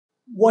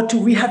what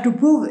we have to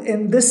prove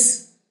in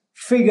this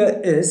figure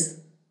is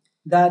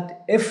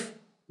that if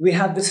we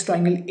have this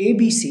triangle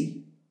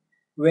ABC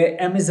where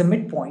M is a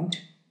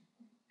midpoint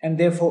and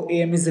therefore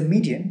AM is the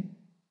median,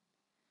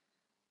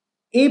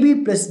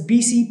 AB plus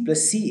BC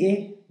plus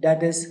CA,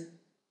 that is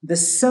the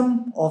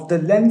sum of the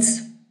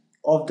lengths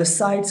of the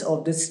sides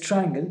of this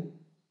triangle,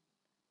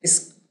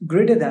 is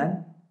greater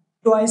than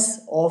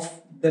twice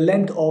of the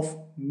length of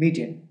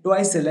median,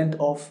 twice the length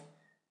of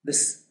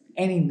this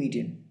any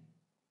median.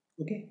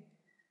 Okay,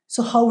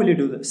 so how will you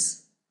do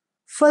this?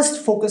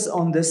 First focus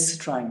on this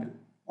triangle,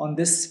 on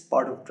this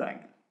part of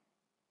triangle,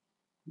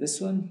 this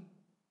one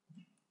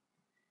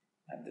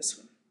and this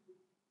one.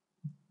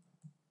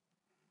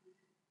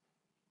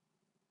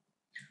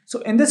 So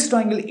in this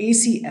triangle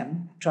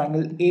ACM,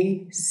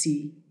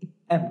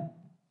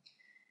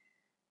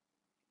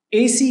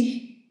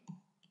 AC,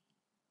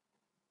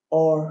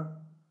 or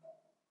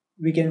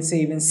we can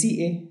say even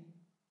CA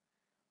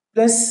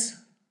plus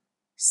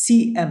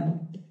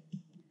CM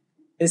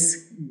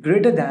is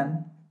greater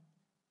than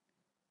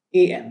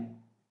AM.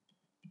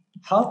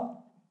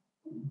 How?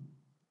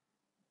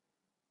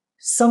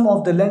 Sum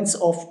of the lengths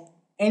of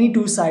any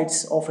two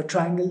sides of a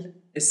triangle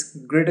is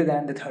greater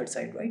than the third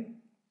side, right?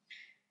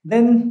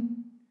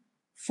 Then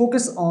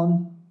focus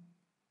on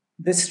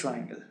this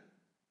triangle.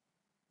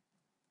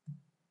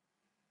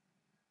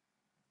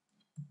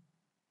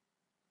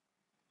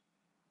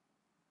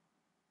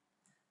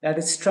 That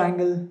is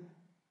triangle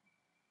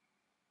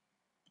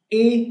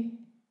AMB.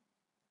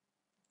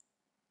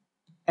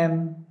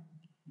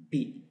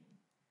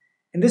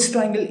 In this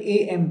triangle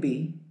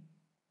AMB,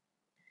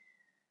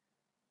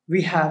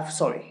 we have,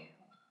 sorry,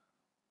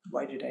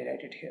 why did I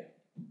write it here?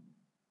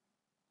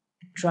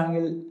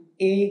 Triangle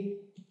AMB.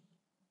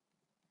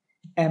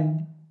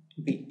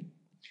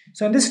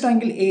 So in this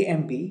triangle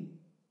AMB,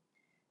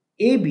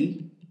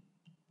 AB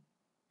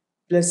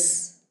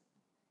plus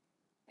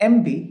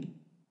MB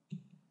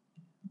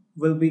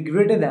will be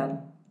greater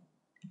than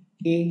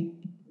AM.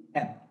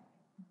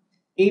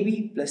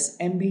 AB plus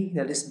MB,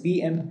 that is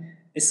BM,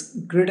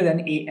 is greater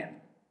than AM.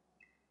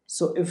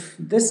 So if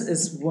this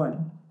is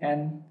 1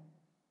 and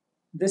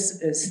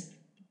this is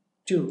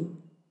 2,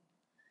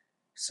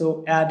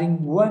 so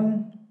adding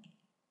 1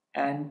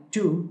 and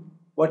 2,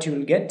 what you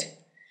will get?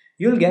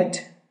 You'll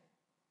get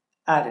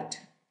added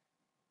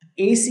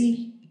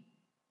AC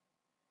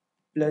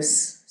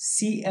plus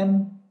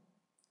CM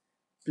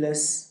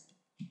plus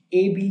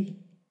AB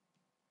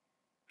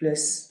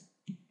plus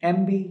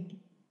MB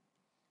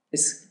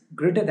is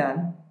greater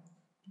than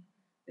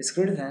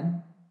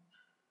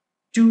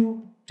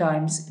 2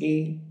 times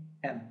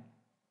AM.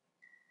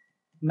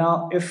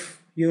 Now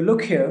if you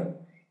look here,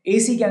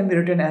 AC can be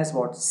written as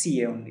what?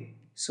 CA only.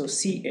 So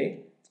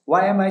CA.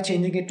 Why am I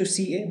changing it to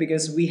CA?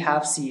 Because we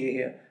have CA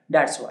here.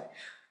 That's why.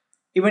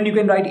 Even you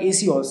can write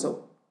AC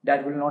also.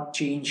 That will not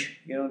change,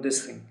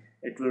 this thing.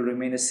 It will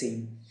remain the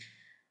same.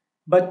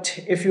 But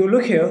if you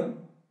look here,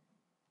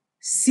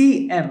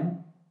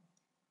 CM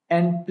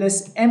and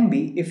plus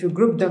MB, if you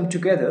group them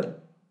together,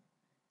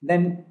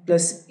 then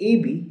plus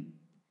AB.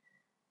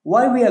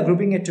 Why we are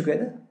grouping it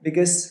together?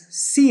 Because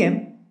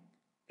CM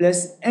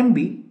plus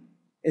MB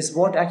is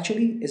what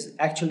actually is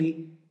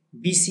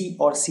BC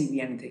or CB,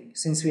 anything.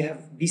 Since we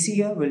have BC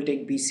here, we'll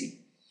take BC.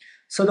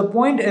 So the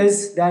point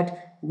is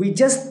that we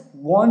just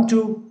want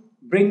to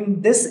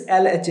bring this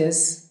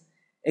LHS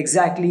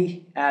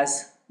exactly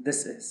as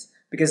this is,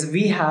 because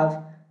we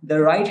have the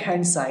right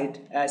hand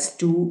side as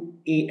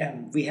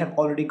 2AM. We have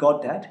already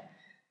got that,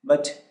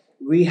 but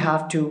we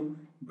have to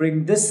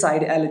bring this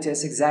side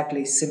LHS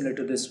exactly similar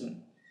to this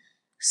one.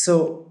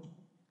 So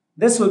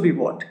this will be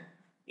what?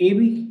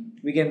 AB,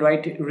 we can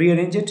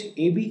rearrange it,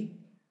 AB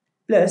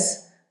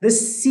plus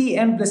this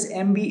CM plus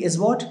MB is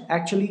what?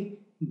 Actually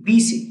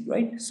BC,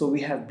 right? So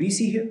we have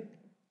BC here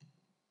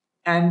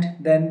and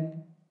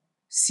then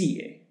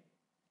CA.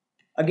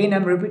 Again,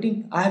 I'm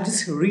repeating, I have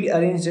just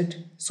rearranged it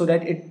so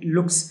that it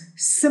looks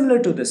similar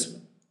to this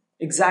one,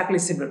 exactly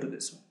similar to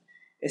this one.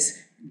 It's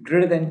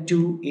greater than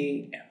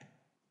 2AM.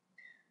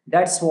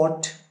 That's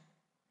what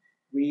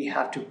we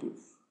have to prove.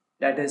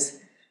 That is,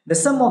 the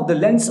sum of the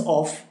lengths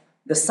of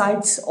the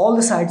sides, all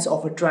the sides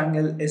of a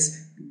triangle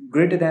is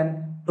greater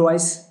than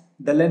twice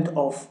the length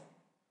of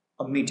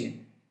a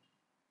median.